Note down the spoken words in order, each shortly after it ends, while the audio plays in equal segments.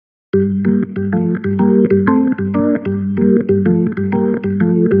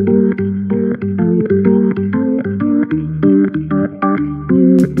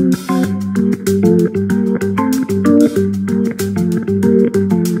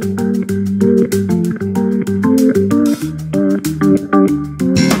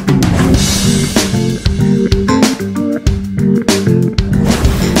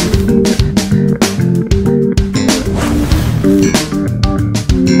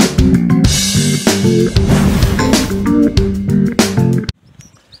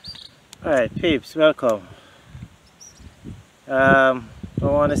Peeps, welcome. I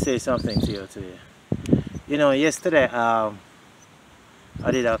want to say something to you today. You know, yesterday I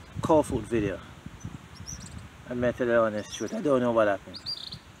did a cow food video. I met the honest truth. I don't know what happened.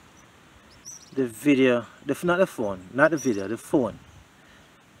 The video, not the phone, not the video, the phone.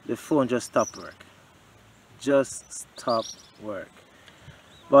 The phone just stopped work. Just stopped work.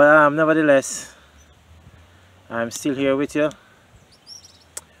 But nevertheless, I'm still here with you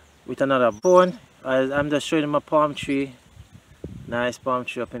with another phone. I'm just showing you my palm tree. Nice palm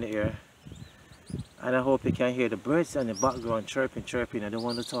tree up in the air. And I hope you can hear the birds in the background chirping. I don't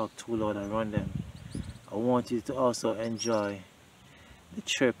want to talk too loud around them. I want you to also enjoy the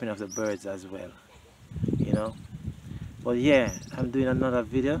chirping of the birds as well, you know. But yeah, I'm doing another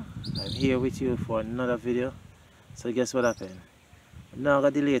video. I'm here with you for another video. So guess what happened? I'm not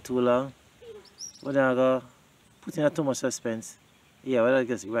gonna delay too long. We're not gonna put in too much suspense. Yeah, well, I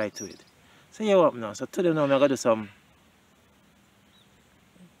just right to it. So yeah, what now? So today now I'm gonna do some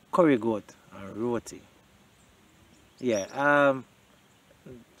curry goat and roti. Yeah,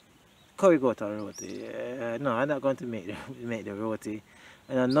 curry goat and roti. No, I'm not going to make the roti.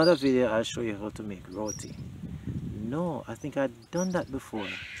 In another video, I'll show you how to make roti. No, I think I've done that before.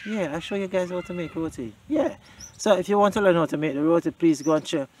 Yeah, I'll show you guys how to make roti. Yeah. So if you want to learn how to make the roti, please go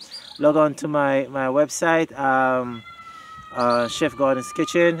and log on to my website, Chef Gordon's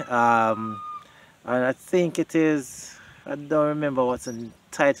Kitchen. And I think it is, I don't remember what's the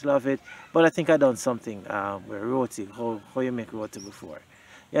title of it, but I think I done something with roti, how you make roti before.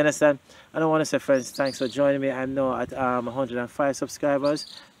 You understand? I don't want to say, friends, thanks for joining me. I'm now at 105 subscribers.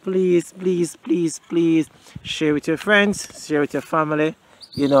 Please share with your friends, share with your family,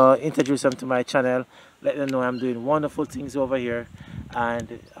 you know, introduce them to my channel, let them know I'm doing wonderful things over here,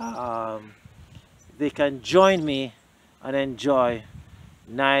 and they can join me and enjoy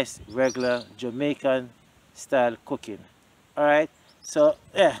nice regular Jamaican style cooking. All right, so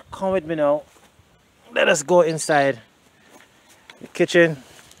yeah, come with me now. Let us go inside the kitchen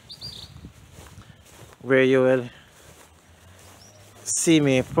where you will see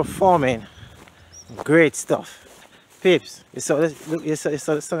me performing great stuff. Peeps, you saw this, look, you saw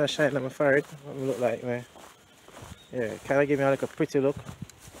the sun shining on my forehead. What it look like, man? Yeah, kind of give me like a pretty look.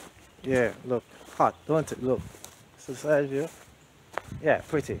 Yeah, look hot, don't it? Look, it's the side view. Yeah,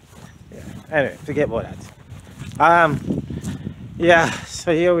 pretty. Yeah. Anyway, forget about that. Yeah,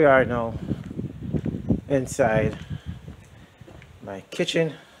 so here we are now inside my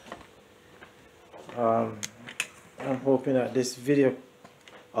kitchen. I'm hoping that this video,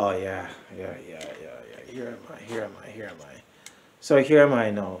 oh yeah, here am I. So here am I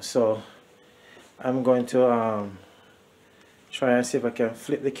now. So I'm going to try and see if I can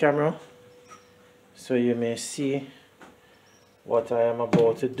flip the camera so you may see what I am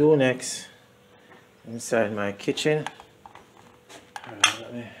about to do next inside my kitchen.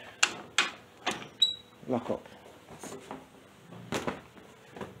 Let me lock up.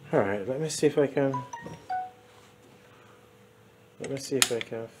 Alright, let me see if I can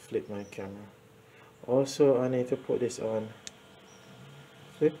flip my camera. Also, I need to put this on.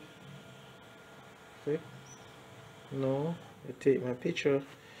 Flip. No, you take my picture.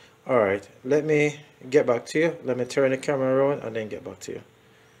 Alright, let me get back to you. Let me turn the camera around and then get back to you.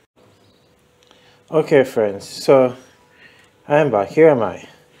 Okay, friends, so I am back. Here am I.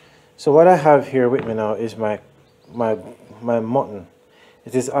 So what I have here with me now is my mutton.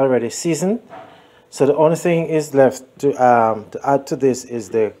 It is already seasoned. So the only thing is left to add to this is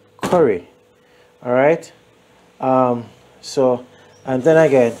the curry. All right. So, and then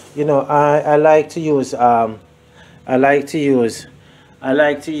again, you know, I like to use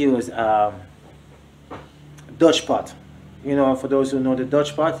Dutch pot. You know, for those who know the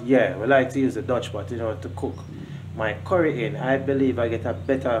Dutch pot, yeah, we like to use the Dutch pot, you know, to cook my curry in. I believe I get a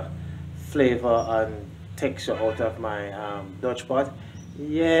better flavor and texture out of my Dutch pot.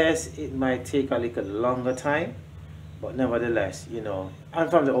 Yes, it might take a little longer time, but nevertheless, you know, I'm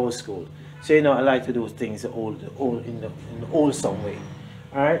from the old school, so you know I like to do things in the wholesome way.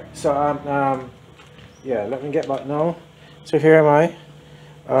 All right, so yeah, let me get back now. So here am I.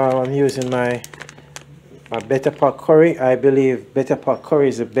 I'm using my better pot curry. I believe better pot curry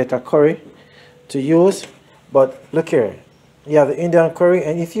is a better curry to use. But look here, you have the Indian curry,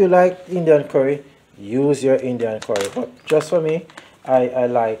 and if you like Indian curry, use your Indian curry. But just for me, I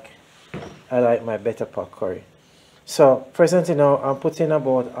like my better pot curry. So presently now I'm putting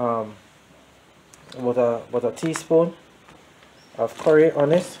about a teaspoon of curry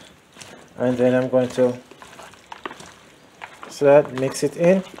on it, and then I'm going to mix it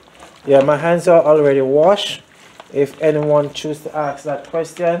in. Yeah, my hands are already washed. If anyone chooses to ask that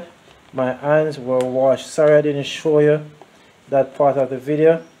question, my hands were washed. Sorry I didn't show you that part of the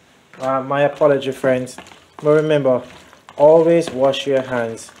video. My apology, friends. But remember, always wash your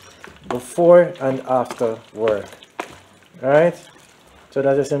hands before and after work. Alright? So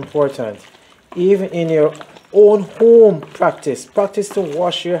that is important. Even in your own home, practice to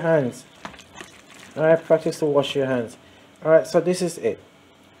wash your hands. Alright, practice to wash your hands. Alright, so this is it.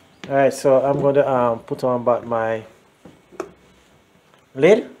 Alright, so I'm going to put on back my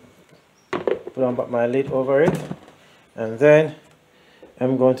lid. Put on back my lid over it. And then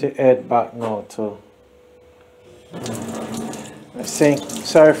I'm going to head back now to I'm saying,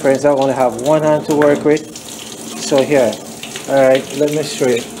 sorry friends, I only have one hand to work with. So here, alright, let me show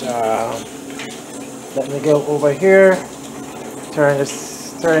you. Let me go over here, turn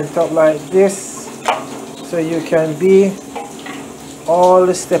it up like this, so you can be all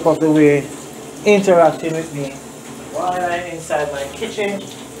the step of the way interacting with me while I'm inside my kitchen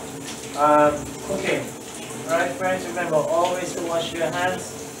cooking. Alright friends, remember always to wash your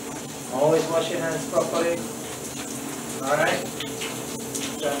hands. Always wash your hands properly. Alright?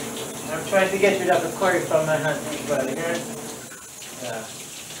 So I'm trying to get rid of the curry from my hands as well, here. Yeah.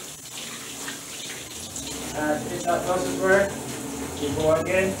 And if that doesn't work, you go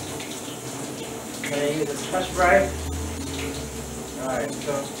again. And I use a scotch brite. Alright,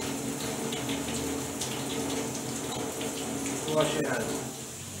 so wash your hands.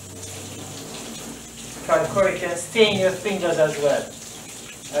 Because curry can stain your fingers as well.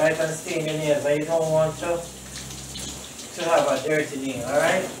 Alright, and stain your nails, and you don't want to have a dirty nail,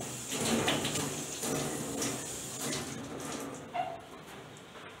 alright?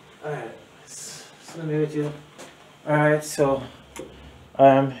 Alright, so let me with you. Alright, so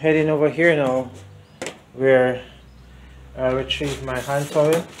I'm heading over here now where I retrieve my hand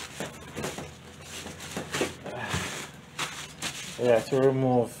towel. Yeah, to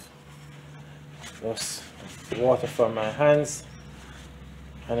remove this water from my hands.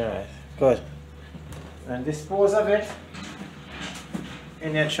 Alright, good. And dispose of it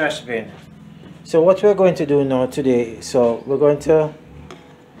in your trash bin. So what we're going to do now today, so we're going to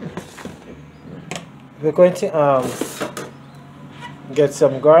get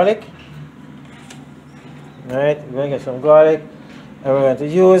some garlic. Right, we're going to get some garlic, and we're going to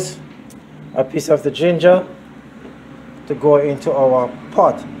use a piece of the ginger to go into our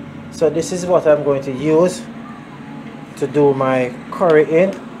pot. So this is what I'm going to use to do my curry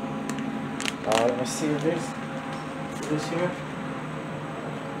in. Let me see this here.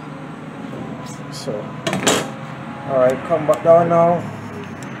 So, alright, come back down now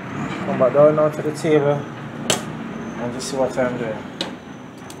to the table and just see what I'm doing.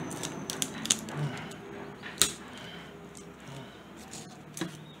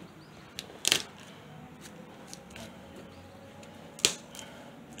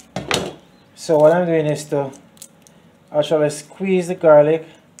 So what I'm doing is to actually squeeze the garlic.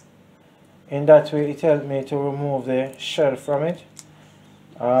 In that way it helped me to remove the shell from it.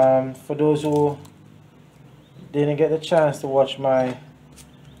 For those who didn't get the chance to watch my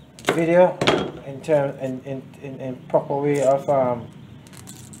video in proper way of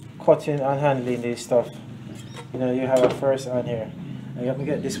cutting and handling this stuff, you know, you have a first on here. And let me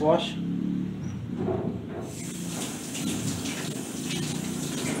get this wash.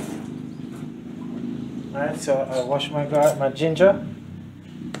 Alright, so I wash my ginger.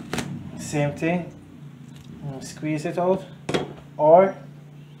 Same thing. Squeeze it out. Or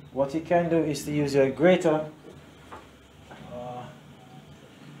what you can do is to use your grater.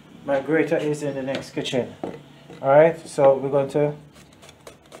 My grater is in the next kitchen. Alright, so we're going to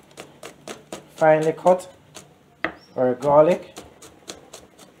finely cut our garlic.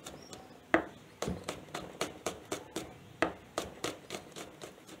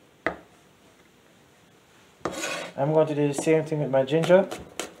 I'm going to do the same thing with my ginger.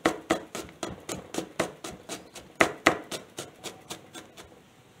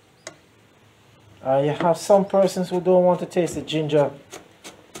 You have some persons who don't want to taste the ginger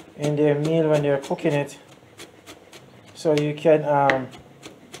in their meal when they're cooking it, so you can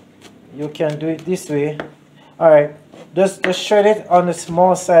do it this way. Alright, just shred it on the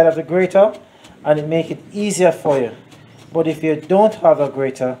small side of the grater and it make it easier for you. But if you don't have a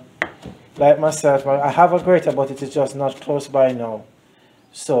grater, like myself, I have a grater but it is just not close by now,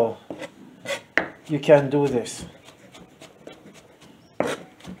 so you can do this.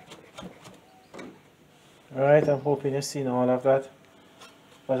 Alright, I'm hoping you've seen all of that,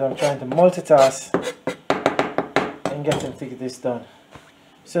 but I'm trying to multitask and getting this done.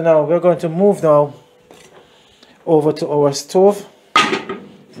 So now we're going to move now over to our stove,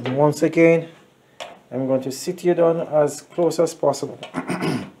 and once again I'm going to sit you down as close as possible.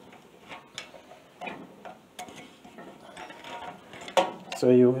 so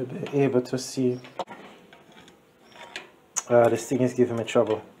you will be able to see. This thing is giving me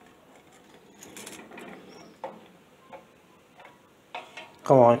trouble.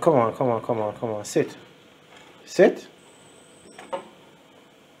 Come on, come on, come on, come on, come on. Sit. Sit.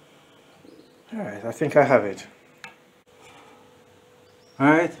 Alright, I think I have it.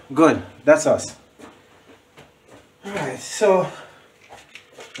 Alright, good. That's us. Alright, so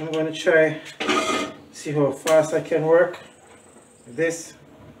I'm going to try see how fast I can work with this.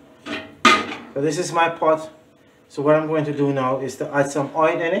 So this is my pot. So what I'm going to do now is to add some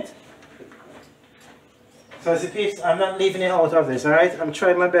oil in it. So as it is, I'm not leaving it out of this, alright? I'm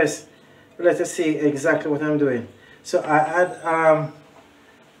trying my best to let us see exactly what I'm doing. So I add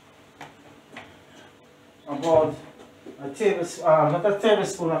about a tablespoon, not a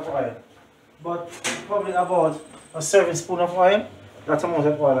tablespoon of oil, but probably about a serving spoon of oil. That amount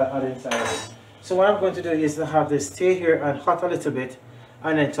of oil I add inside of it. So what I'm going to do is to have this stay here and hot a little bit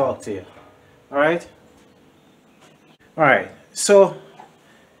and then talk to you. Alright? Alright, so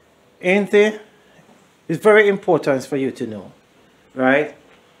it's very important for you to know, right?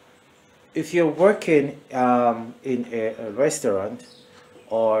 If you're working in a restaurant,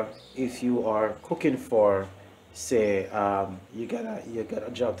 or if you are cooking for, say, you got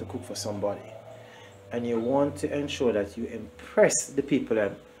a job to cook for somebody, and you want to ensure that you impress the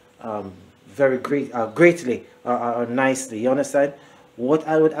people greatly or nicely, you understand? What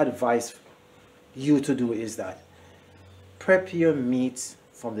I would advise you to do is that prep your meats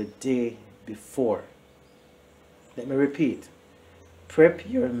from the day before. Let me repeat, prep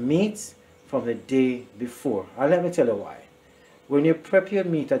your meats from the day before. And let me tell you why. When you prep your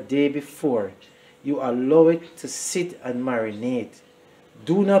meat a day before, you allow it to sit and marinate.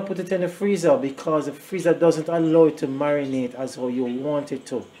 Do not put it in the freezer, because the freezer doesn't allow it to marinate as how you want it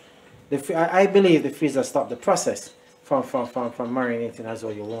to. I believe the freezer stops the process from marinating as how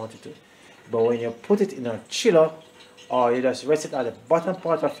you want it to. But when you put it in a chiller, or you just rest it at the bottom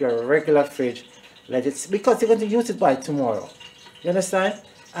part of your regular fridge, let it, because you're going to use it by tomorrow. You understand?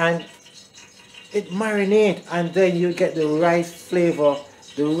 And it marinate, and then you get the right flavor,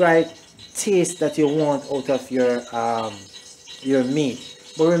 the right taste that you want out of your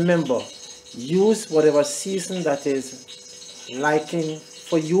meat. But remember, use whatever season that is liking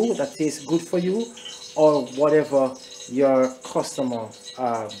for you, that tastes good for you, or whatever your customer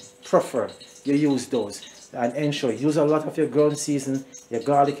prefer. You use those. And ensure use a lot of your ground season, your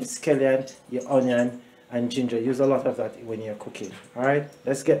garlic, your scallion, your onion and ginger. Use a lot of that when you're cooking. Alright,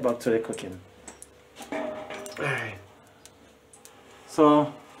 let's get back to the cooking. Alright,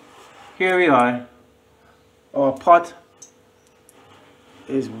 so here we are. Our pot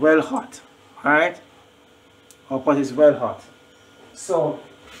is well hot. Alright, our pot is well hot. So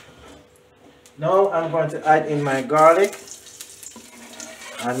now I'm going to add in my garlic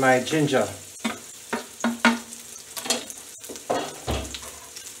and my ginger.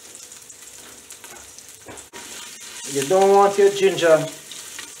 You don't want your ginger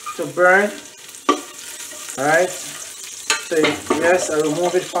to burn, alright? So yes, I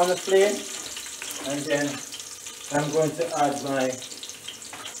remove it from the flame, and then I'm going to add my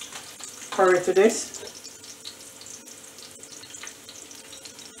curry to this.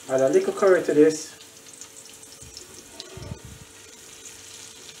 Add a little curry to this.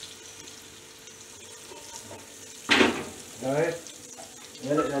 Alright,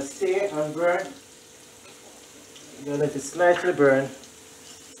 let that stay and burn. You let it slightly burn,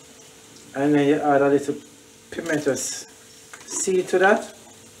 and then you add a little pimento seed to that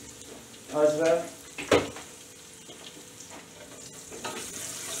as well.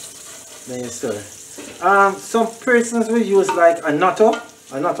 Then you stir. Some persons will use like a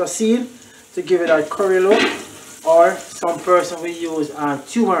natto seed to give it a curry look, or some person will use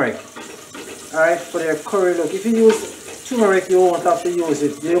turmeric, alright, for their curry look. If you use turmeric, you won't have to use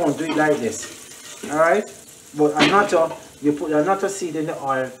it, you won't do it like this, alright. But a natto, you put a natto seed in the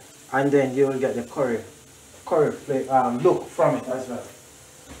oil, and then you will get the curry look from it as well.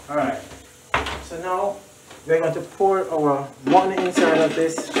 Alright, so now we're going to pour our mutton inside of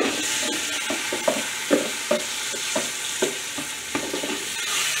this.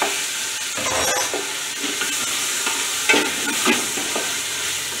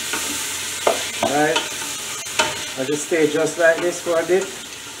 Alright, I'll just stay just like this for a bit.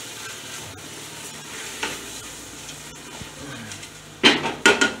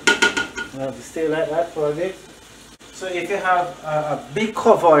 Have to stay like that for a bit. So if you have a big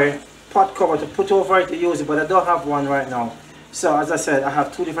cover, pot cover to put over it, to use it, but I don't have one right now. So as I said, I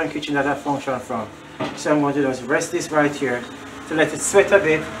have two different kitchens that I function from. So I'm going to just rest this right here to let it sweat a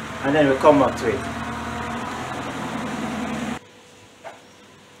bit, and then we'll come back to it.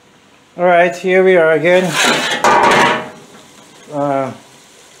 Alright, here we are again.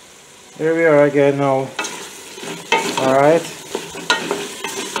 Here we are again now. Alright.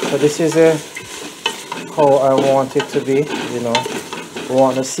 So this is how I want it to be, you know. I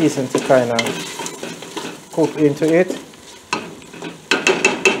want the season to kind of cook into it.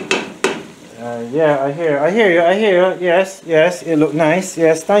 Yeah, I hear you. Yes, it look nice.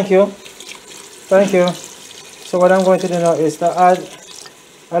 Yes, thank you. Thank you. So what I'm going to do now is to add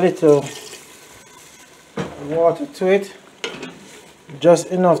a little water to it, just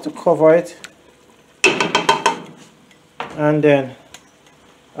enough to cover it, and then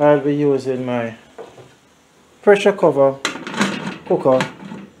I'll be using my pressure cooker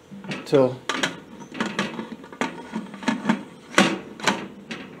to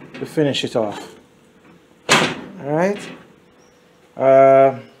finish it off. Alright,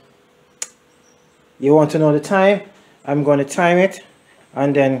 you want to know the time? I'm going to time it,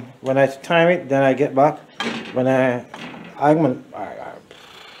 and then when I time it, then I get back when I'm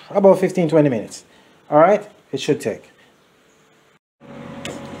about 15-20 minutes. Alright, it should take.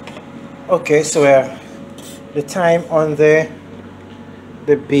 Okay, so the time on the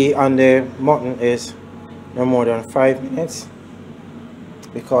beef on the mutton is no more than 5 minutes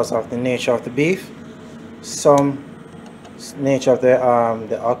because of the nature of the beef. Some nature of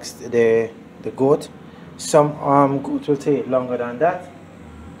the ox, the goat. Some goat will take longer than that,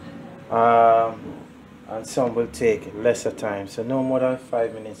 and some will take lesser time. So no more than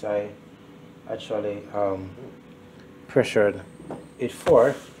 5 minutes I actually pressured it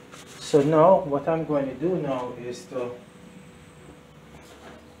for. So now what I'm going to do now is to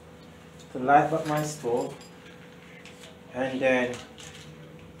light up my stove and then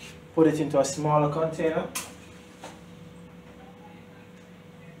put it into a smaller container.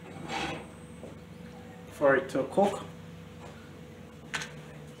 For it to cook.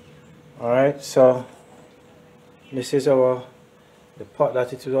 Alright, so this is the pot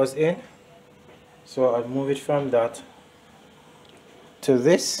that it was in. So I'll move it from that to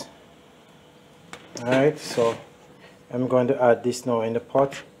this. Alright, so I'm going to add this now in the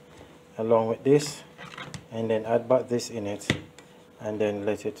pot along with this, and then add back this in it, and then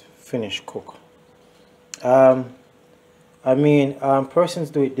let it finish cook. I mean, persons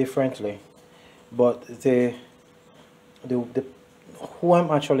do it differently, but who I'm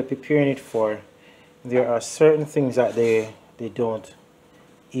actually preparing it for, there are certain things that they don't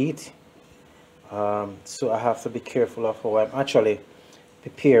eat, so I have to be careful of how I'm actually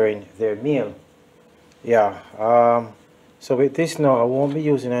preparing their meal. Yeah, so with this now I won't be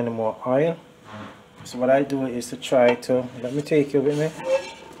using any more oil. So what I do is to try to, let me take you with me,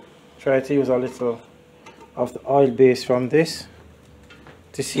 try to use a little of the oil base from this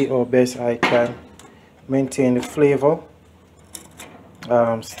to see how best I can maintain the flavor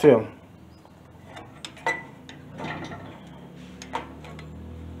still.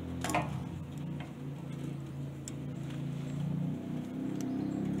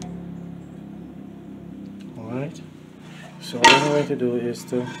 Alright, so what I'm going to do is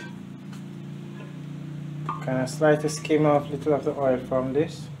to kind of slightly skim off a little of the oil from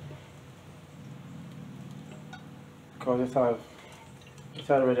this, because it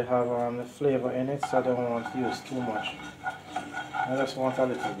already have the flavor in it, so I don't want to use too much. I just want a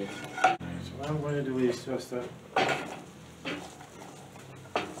little bit. So what I'm going to do is just to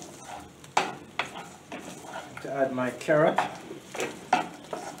add my carrot.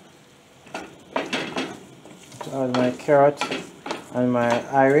 To add my carrot and my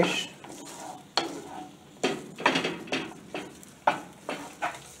Irish.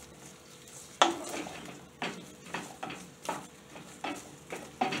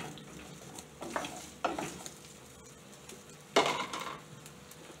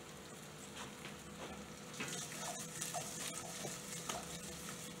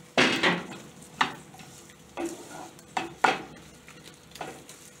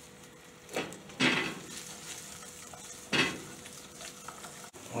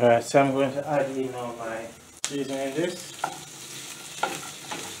 Alright, so I'm going to add in now my seasoning in this.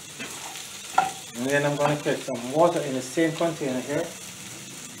 And then I'm going to get some water in the same container here.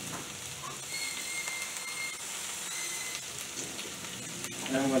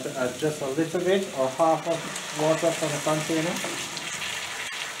 And I'm going to add just a little bit or half of water from the container.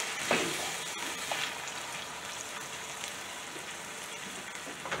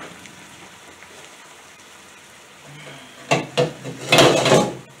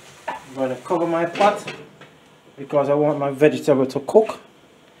 I'm going to cover my pot because I want my vegetable to cook.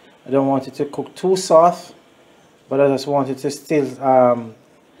 I don't want it to cook too soft, but I just want it to still be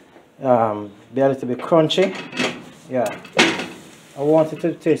a little bit crunchy. Yeah. I want it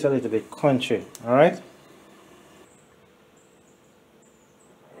to taste a little bit crunchy. Alright?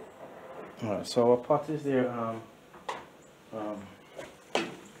 Alright, so our pot is there.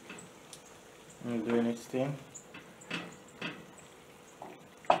 I'm doing its thing.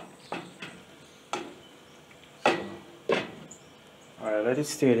 So, alright, let it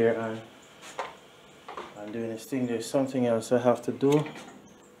stay there, and I'm doing this thing. There's something else I have to do,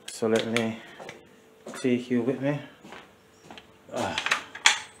 so let me take you with me. Alright,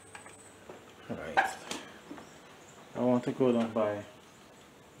 I want to go down by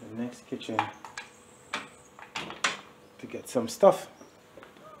the next kitchen to get some stuff.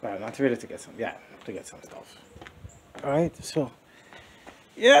 Well, not really to get some, yeah, to get some stuff. Alright, so,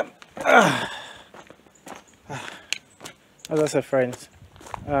 yep. As I said, friends,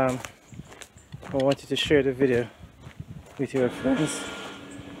 I wanted to share the video with your friends,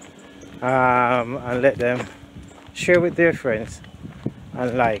 and let them share with their friends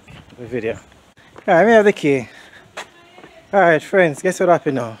and like the video. Alright, we have the key. Alright, friends, guess what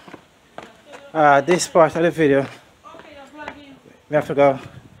happened now? This part of the video, we have to go.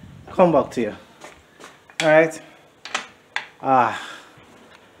 Come back to you. Alright.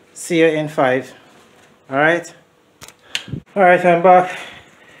 See you in 5. Alright. Alright, I'm back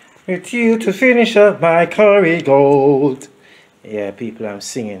with you to finish up my curry gold. Yeah, people, I'm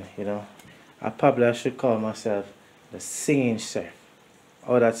singing, you know. I should call myself the singing chef.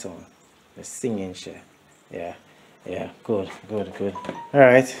 Oh, that song. The singing chef. Yeah. Yeah, good.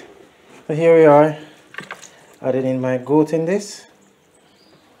 Alright. So here we are. Adding in my goat in this.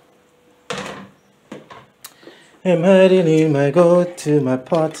 I'm adding in my goat to my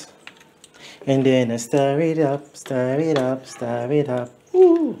pot, and then I stir it up.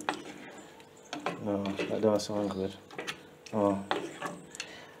 Ooh. No, that don't sound good. Oh,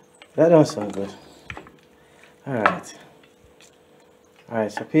 that don't sound good. Alright,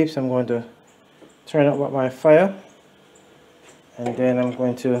 so peeps, I'm going to turn up my fire, and then I'm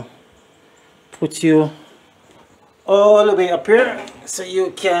going to put you all the way up here so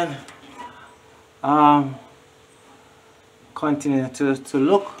you can continue to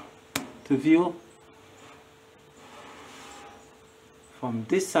look, to view from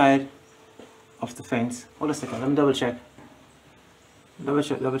this side of the fence. Hold a second, let me double check.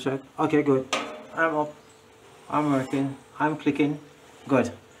 Okay, good. I'm up, I'm working, I'm clicking,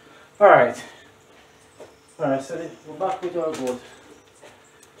 good. Alright, so we're back with our boat.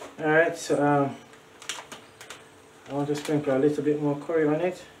 Alright, so I want to sprinkle a little bit more curry on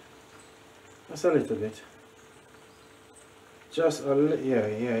it. Just a little bit. Just a little, yeah,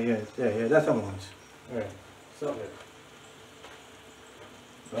 that amount. Alright, stop it.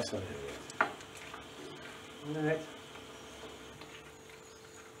 That's what it is. Alright.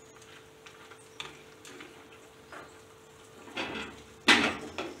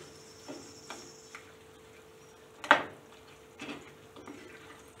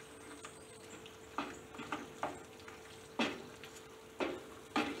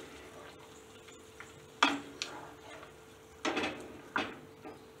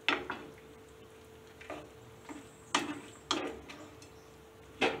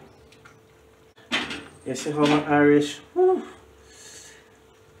 You see how my Irish, whew,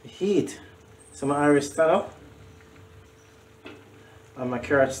 the heat. So my Irish stand up and my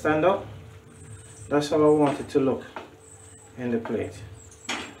carrot stand up. That's how I want it to look in the plate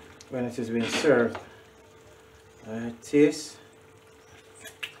when it is being served. Taste.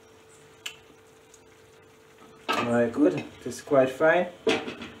 Alright, good. It is quite fine.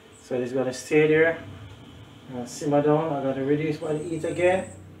 So it's going to stay there. Simmer down. I'm going to reduce my heat again.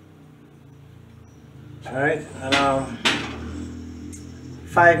 Alright, and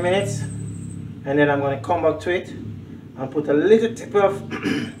 5 minutes, and then I'm going to come back to it and put a little tip of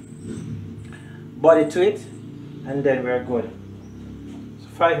body to it, and then we're good. So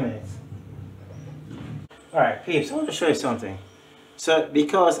 5 minutes. Alright, peeps, I want to show you something. So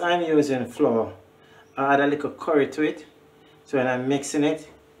because I'm using flour, I add a little curry to it. So when I'm mixing it,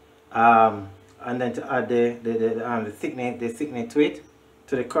 and then to add the thickening to it,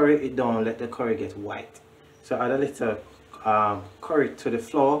 to the curry, it don't let the curry get white. So add a little curry to the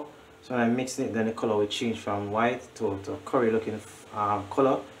flour. So when I'm mixing it, then the color will change from white to curry looking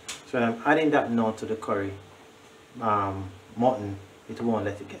color. So when I'm adding that now to the curry mutton, it won't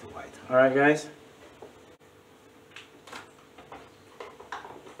let it get white. Alright guys.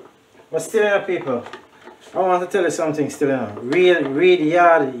 But still, you know, people, I want to tell you something still, you know. Real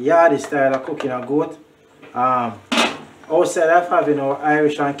yardie style of cooking a goat. Outside of having our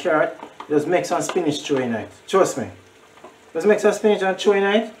Irish and carrot, just make some spinach chew in it. Trust me. Just make some spinach and chew in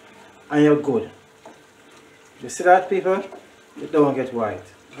it, and you're good. You see that, people? it don't get white.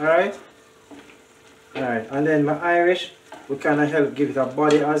 Alright? Alright, and then my Irish will kind of help give it a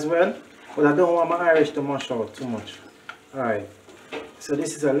body as well. But I don't want my Irish to mush out too much. Alright, so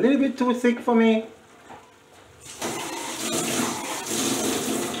this is a little bit too thick for me.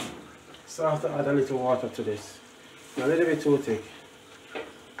 So I have to add a little water to this. A little bit too thick.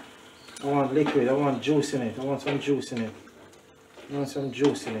 I want liquid, I want juice in it. I want some juice in it. I want some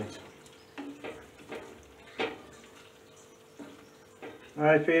juice in it.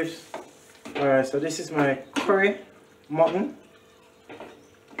 Alright peeps. Alright, so this is my curry mutton.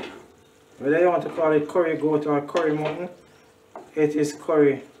 Whether you want to call it curry goat or curry mutton, it is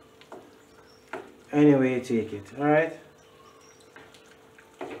curry any way you take it. Alright.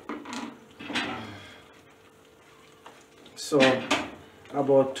 So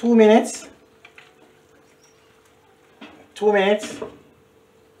about 2 minutes. 2 minutes.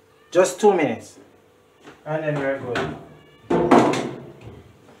 Just 2 minutes. And then we're good.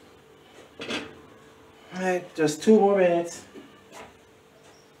 Alright, just 2 more minutes.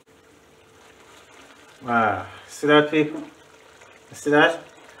 Ah, see that people? See that?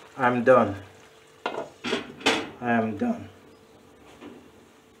 I'm done. I am done.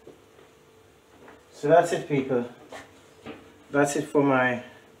 So that's it people. That's it for my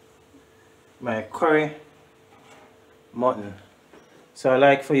curry mutton. So I'd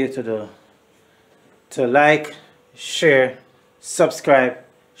like for you to do to like, share, subscribe,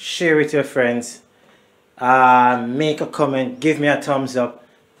 share with your friends, make a comment, give me a thumbs up,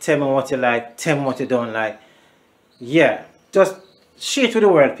 tell me what you like, tell me what you don't like. Yeah, just share it with the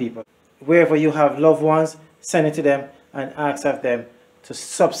world people. Wherever you have loved ones, send it to them and ask of them to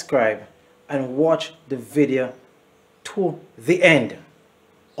subscribe and watch the video to the end,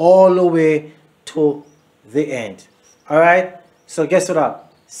 all the way to the end. All right, so guess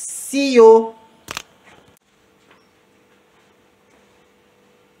what? See you